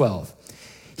verses 12.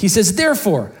 He says,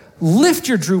 "Therefore, lift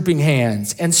your drooping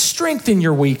hands and strengthen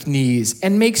your weak knees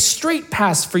and make straight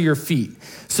paths for your feet,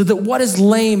 so that what is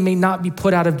lame may not be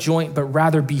put out of joint, but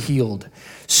rather be healed.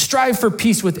 Strive for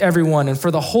peace with everyone and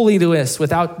for the holiness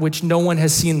without which no one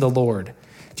has seen the Lord."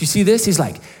 Do you see this? He's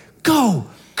like, go,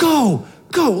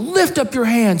 lift up your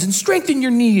hands and strengthen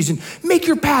your knees and make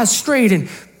your paths straight and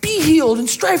be healed and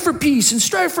strive for peace and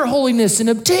strive for holiness and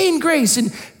obtain grace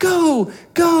and go,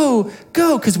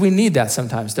 because we need that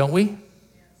sometimes, don't we?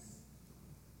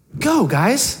 Go,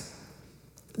 guys.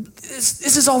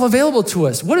 This is all available to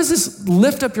us. What is this?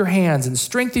 Lift up your hands and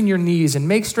strengthen your knees and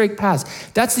make straight paths.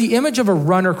 That's the image of a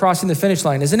runner crossing the finish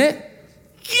line, isn't it?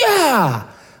 Yeah,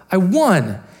 I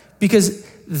won. Because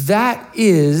that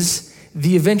is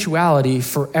the eventuality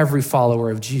for every follower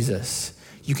of Jesus.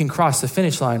 You can cross the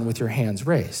finish line with your hands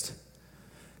raised.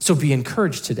 So be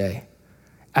encouraged today.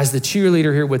 As the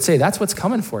cheerleader here would say, that's what's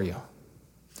coming for you.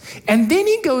 And then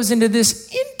he goes into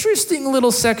this interesting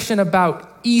little section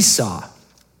about Esau.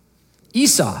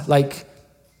 Esau, like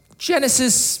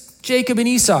Genesis, Jacob and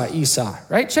Esau,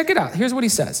 right? Check it out. Here's what he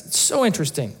says. It's so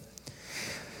interesting.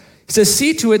 He says,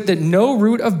 "See to it that no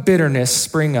root of bitterness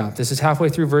spring up." This is halfway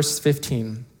through verse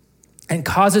 15. "And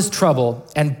causes trouble,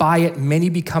 and by it many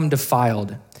become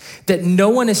defiled. That no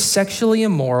one is sexually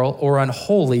immoral or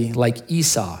unholy like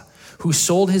Esau, who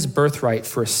sold his birthright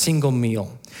for a single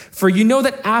meal. For you know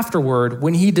that afterward,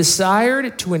 when he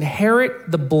desired to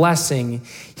inherit the blessing,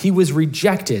 he was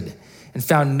rejected and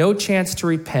found no chance to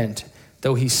repent,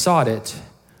 though he sought it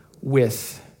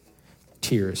with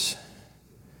tears."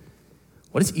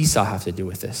 What does Esau have to do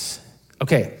with this?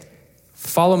 Okay,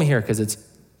 follow me here because it's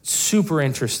super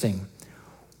interesting.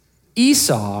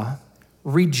 Esau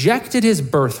rejected his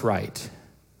birthright,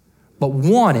 but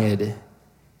wanted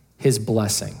his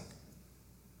blessing.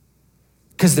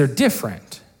 Because they're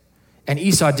different. And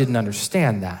Esau didn't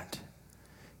understand that.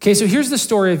 Okay, so here's the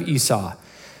story of Esau.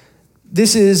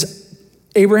 This is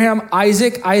Abraham,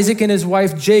 Isaac and his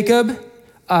wife Jacob.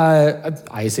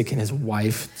 Isaac and his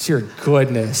wife, dear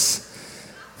goodness.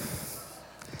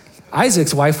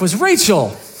 Isaac's wife was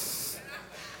Rachel.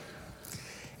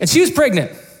 And she was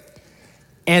pregnant.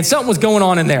 And something was going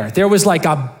on in there. There was like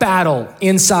a battle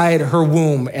inside her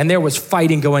womb, and there was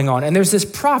fighting going on. And there's this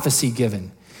prophecy given.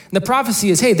 And the prophecy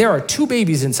is, hey, there are 2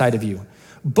 babies inside of you.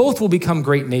 Both will become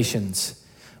great nations,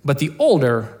 but the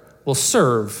older will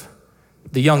serve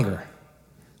the younger.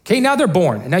 Okay, now they're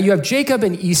born. And now you have Jacob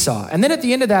and Esau. And then at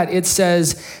the end of that, it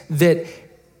says that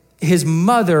his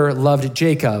mother loved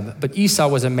Jacob, but Esau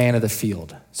was a man of the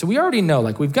field. So we already know,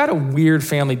 like, we've got a weird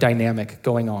family dynamic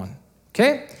going on,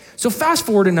 okay? So fast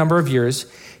forward a number of years,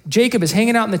 Jacob is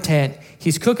hanging out in the tent,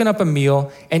 he's cooking up a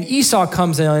meal, and Esau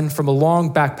comes in from a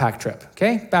long backpack trip,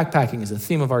 okay? Backpacking is the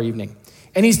theme of our evening.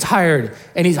 And he's tired,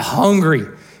 and he's hungry,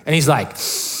 and he's like,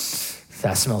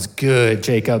 that smells good,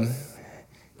 Jacob.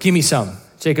 Give me some.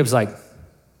 Jacob's like,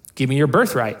 give me your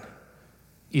birthright.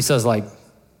 Esau's like,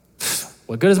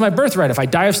 what good is my birthright if I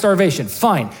die of starvation?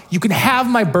 Fine, you can have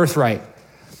my birthright.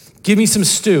 Give me some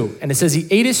stew. And it says he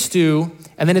ate his stew,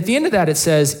 and then at the end of that it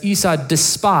says Esau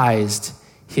despised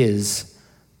his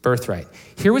birthright.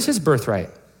 Here was his birthright.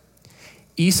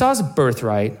 Esau's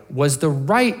birthright was the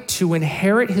right to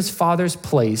inherit his father's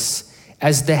place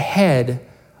as the head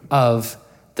of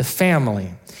the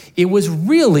family. It was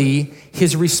really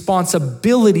his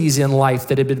responsibilities in life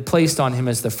that had been placed on him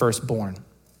as the firstborn.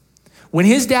 When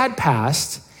his dad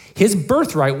passed, his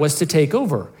birthright was to take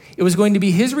over. It was going to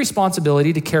be his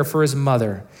responsibility to care for his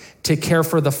mother, to care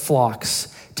for the flocks,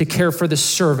 to care for the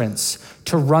servants,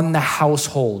 to run the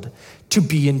household, to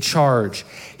be in charge.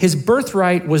 His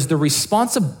birthright was the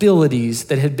responsibilities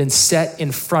that had been set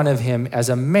in front of him as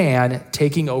a man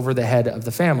taking over the head of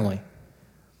the family.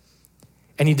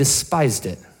 And he despised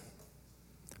it.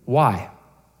 Why?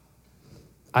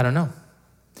 I don't know.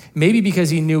 Maybe because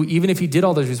he knew even if he did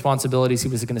all those responsibilities, he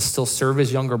was going to still serve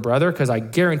his younger brother, because I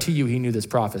guarantee you he knew this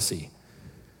prophecy.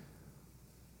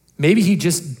 Maybe he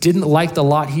just didn't like the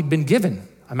lot he'd been given.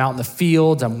 I'm out in the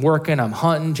fields, I'm working, I'm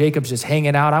hunting, Jacob's just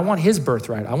hanging out. I want his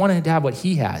birthright. I want him to have what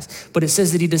he has. But it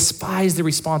says that he despised the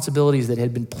responsibilities that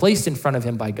had been placed in front of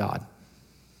him by God.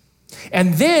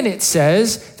 And then it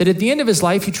says that at the end of his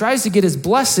life, he tries to get his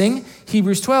blessing,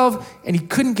 Hebrews 12, and he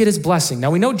couldn't get his blessing.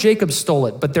 Now we know Jacob stole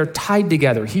it, but they're tied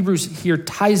together. Hebrews here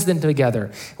ties them together.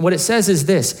 And what it says is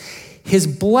this: his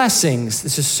blessings,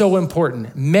 this is so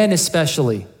important, men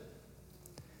especially,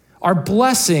 our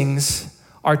blessings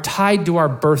are tied to our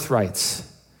birthrights.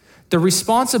 The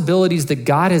responsibilities that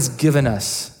God has given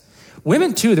us.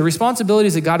 Women too, the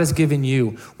responsibilities that God has given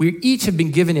you. We each have been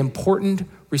given important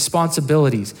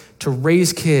responsibilities to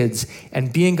raise kids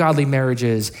and be in godly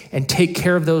marriages and take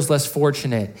care of those less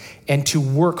fortunate and to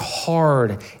work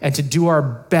hard and to do our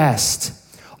best.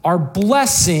 Our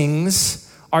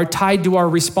blessings are tied to our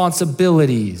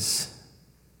responsibilities.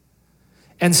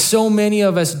 And so many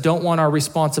of us don't want our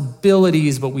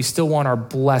responsibilities, but we still want our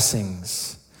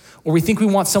blessings. Or we think we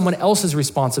want someone else's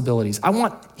responsibilities. I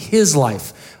want his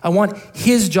life. I want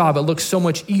his job. It looks so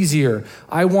much easier.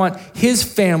 I want his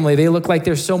family. They look like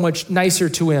they're so much nicer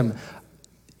to him.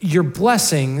 Your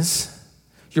blessings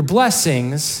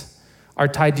are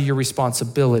tied to your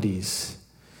responsibilities.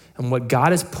 And what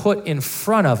God has put in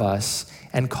front of us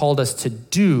and called us to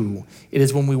do, it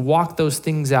is when we walk those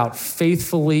things out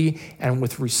faithfully and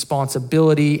with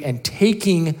responsibility and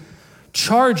taking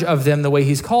charge of them the way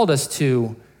he's called us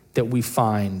to, that we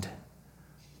find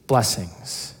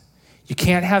blessings. You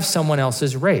can't have someone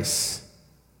else's race,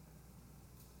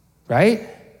 right?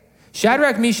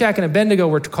 Shadrach, Meshach, and Abednego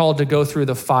were called to go through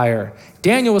the fire.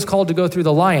 Daniel was called to go through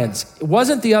the lions. It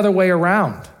wasn't the other way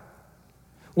around.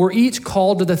 We're each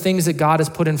called to the things that God has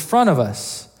put in front of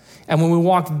us. And when we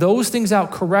walk those things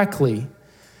out correctly,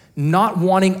 not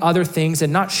wanting other things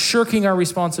and not shirking our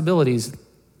responsibilities,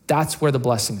 that's where the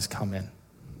blessings come in.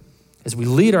 As we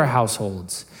lead our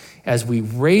households, as we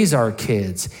raise our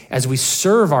kids, as we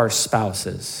serve our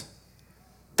spouses,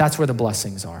 that's where the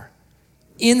blessings are.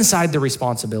 Inside the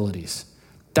responsibilities.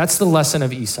 That's the lesson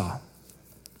of Esau.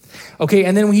 Okay,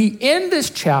 and then we end this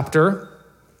chapter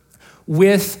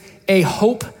with a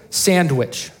hope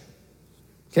sandwich.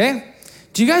 Okay?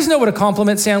 Do you guys know what a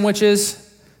compliment sandwich is?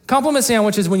 Compliment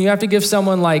sandwich is when you have to give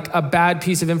someone like a bad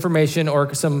piece of information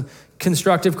or some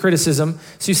constructive criticism.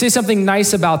 So you say something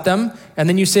nice about them, and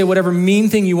then you say whatever mean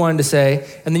thing you wanted to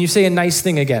say, and then you say a nice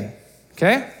thing again.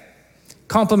 okay?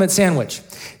 Compliment sandwich.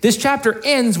 This chapter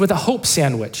ends with a hope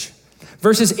sandwich.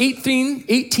 Verses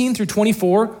 18 through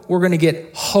 24, we're going to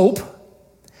get hope.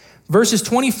 Verses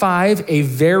 25, a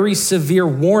very severe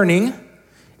warning.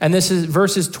 And this is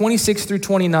verses 26 through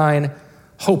 29,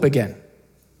 hope again.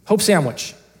 Hope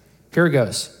sandwich. Here it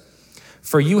goes.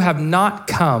 For you have not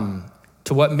come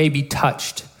to what may be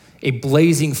touched, a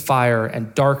blazing fire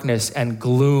and darkness and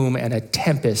gloom and a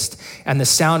tempest and the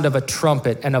sound of a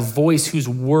trumpet and a voice whose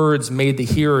words made the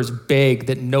hearers beg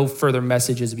that no further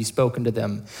messages be spoken to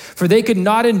them. For they could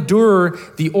not endure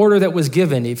the order that was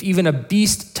given. If even a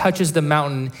beast touches the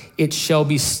mountain, it shall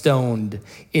be stoned.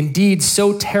 Indeed,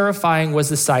 so terrifying was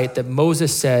the sight that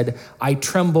Moses said, I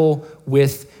tremble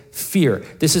with fear.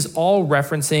 This is all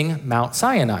referencing Mount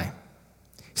Sinai.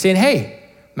 Saying, hey,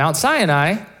 Mount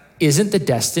Sinai isn't the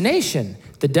destination.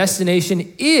 The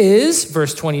destination is,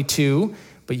 verse 22,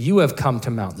 but you have come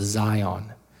to Mount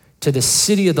Zion, to the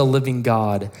city of the living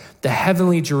God, the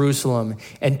heavenly Jerusalem,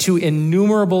 and to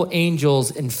innumerable angels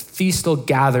in feastal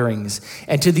gatherings,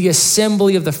 and to the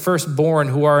assembly of the firstborn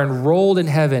who are enrolled in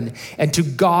heaven, and to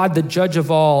God, the judge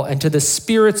of all, and to the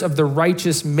spirits of the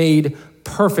righteous made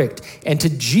perfect, and to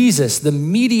Jesus, the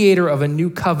mediator of a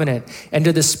new covenant, and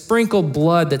to the sprinkled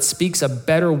blood that speaks a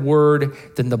better word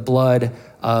than the blood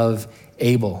of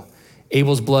Abel.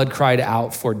 Abel's blood cried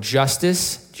out for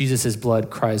justice. Jesus'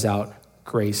 blood cries out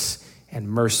grace and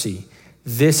mercy.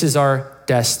 This is our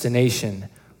destination,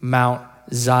 Mount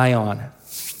Zion,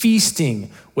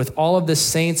 feasting with all of the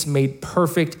saints made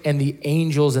perfect and the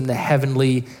angels in the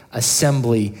heavenly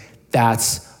assembly.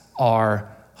 That's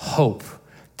our hope.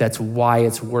 That's why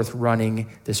it's worth running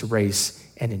this race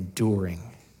and enduring.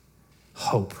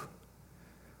 Hope.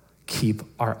 Keep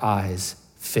our eyes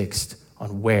fixed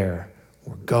on where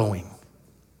we're going.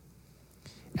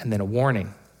 And then a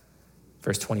warning.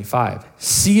 Verse 25.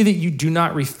 See that you do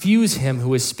not refuse him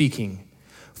who is speaking.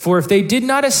 For if they did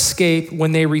not escape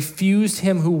when they refused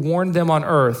him who warned them on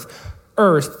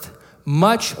earth,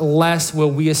 much less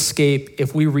will we escape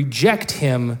if we reject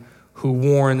him who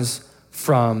warns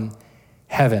from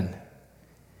heaven.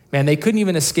 Man, they couldn't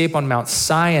even escape on Mount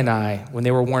Sinai when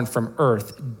they were warned from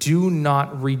earth. Do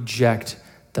not reject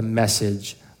the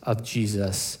message of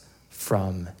Jesus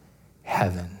from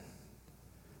heaven.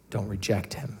 Don't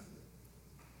reject him.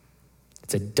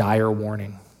 It's a dire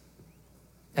warning.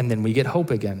 And then we get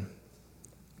hope again.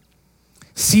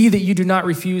 See that you do not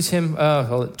refuse him.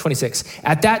 26.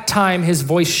 At that time, his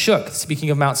voice shook, speaking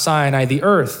of Mount Sinai, the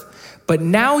earth. But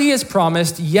now he has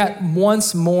promised, yet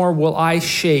once more will I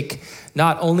shake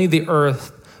not only the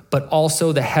earth, but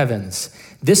also the heavens.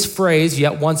 This phrase,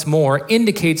 yet once more,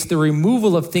 indicates the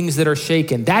removal of things that are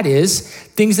shaken. That is,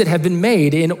 things that have been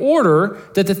made in order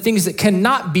that the things that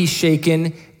cannot be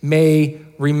shaken may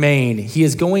remain. He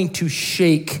is going to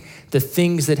shake the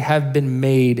things that have been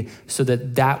made so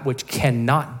that that which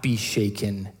cannot be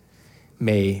shaken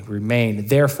may remain.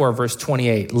 Therefore, verse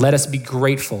 28, let us be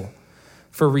grateful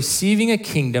for receiving a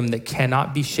kingdom that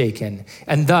cannot be shaken.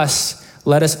 And thus,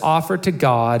 let us offer to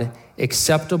God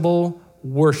acceptable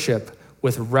worship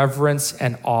with reverence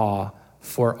and awe,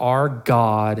 for our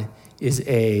God is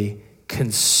a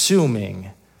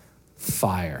consuming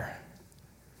fire.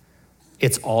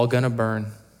 It's all gonna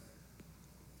burn.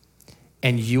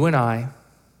 And you and I,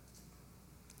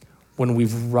 when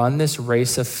we've run this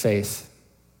race of faith,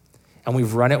 and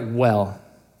we've run it well,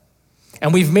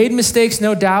 and we've made mistakes,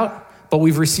 no doubt, but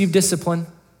we've received discipline,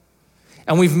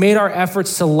 and we've made our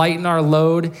efforts to lighten our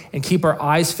load and keep our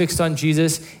eyes fixed on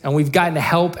Jesus, and we've gotten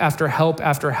help after help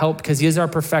after help because he is our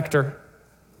perfecter.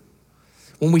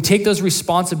 When we take those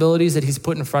responsibilities that he's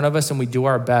put in front of us and we do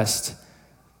our best,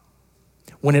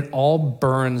 when it all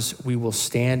burns, we will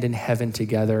stand in heaven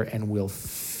together and we'll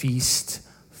feast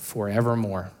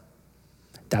forevermore.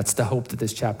 That's the hope that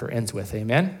this chapter ends with,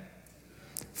 amen?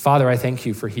 Father, I thank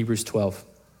you for Hebrews 12.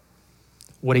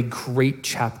 What a great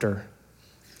chapter.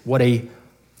 What a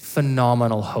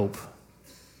phenomenal hope.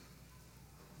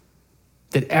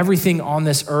 That everything on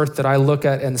this earth that I look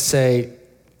at and say,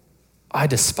 I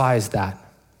despise that,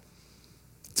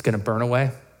 it's gonna burn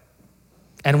away.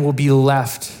 And we'll be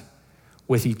left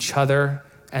with each other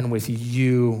and with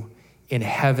you in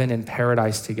heaven and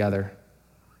paradise together.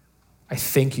 I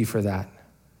thank you for that.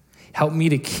 Help me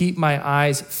to keep my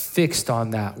eyes fixed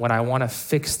on that when I want to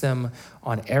fix them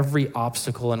on every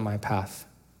obstacle in my path.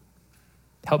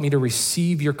 Help me to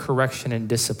receive your correction and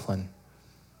discipline.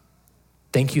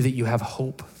 Thank you that you have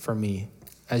hope for me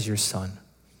as your son,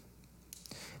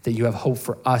 that you have hope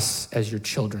for us as your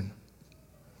children.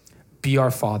 Be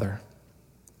our Father.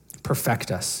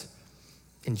 Perfect us.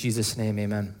 In Jesus' name,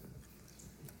 amen.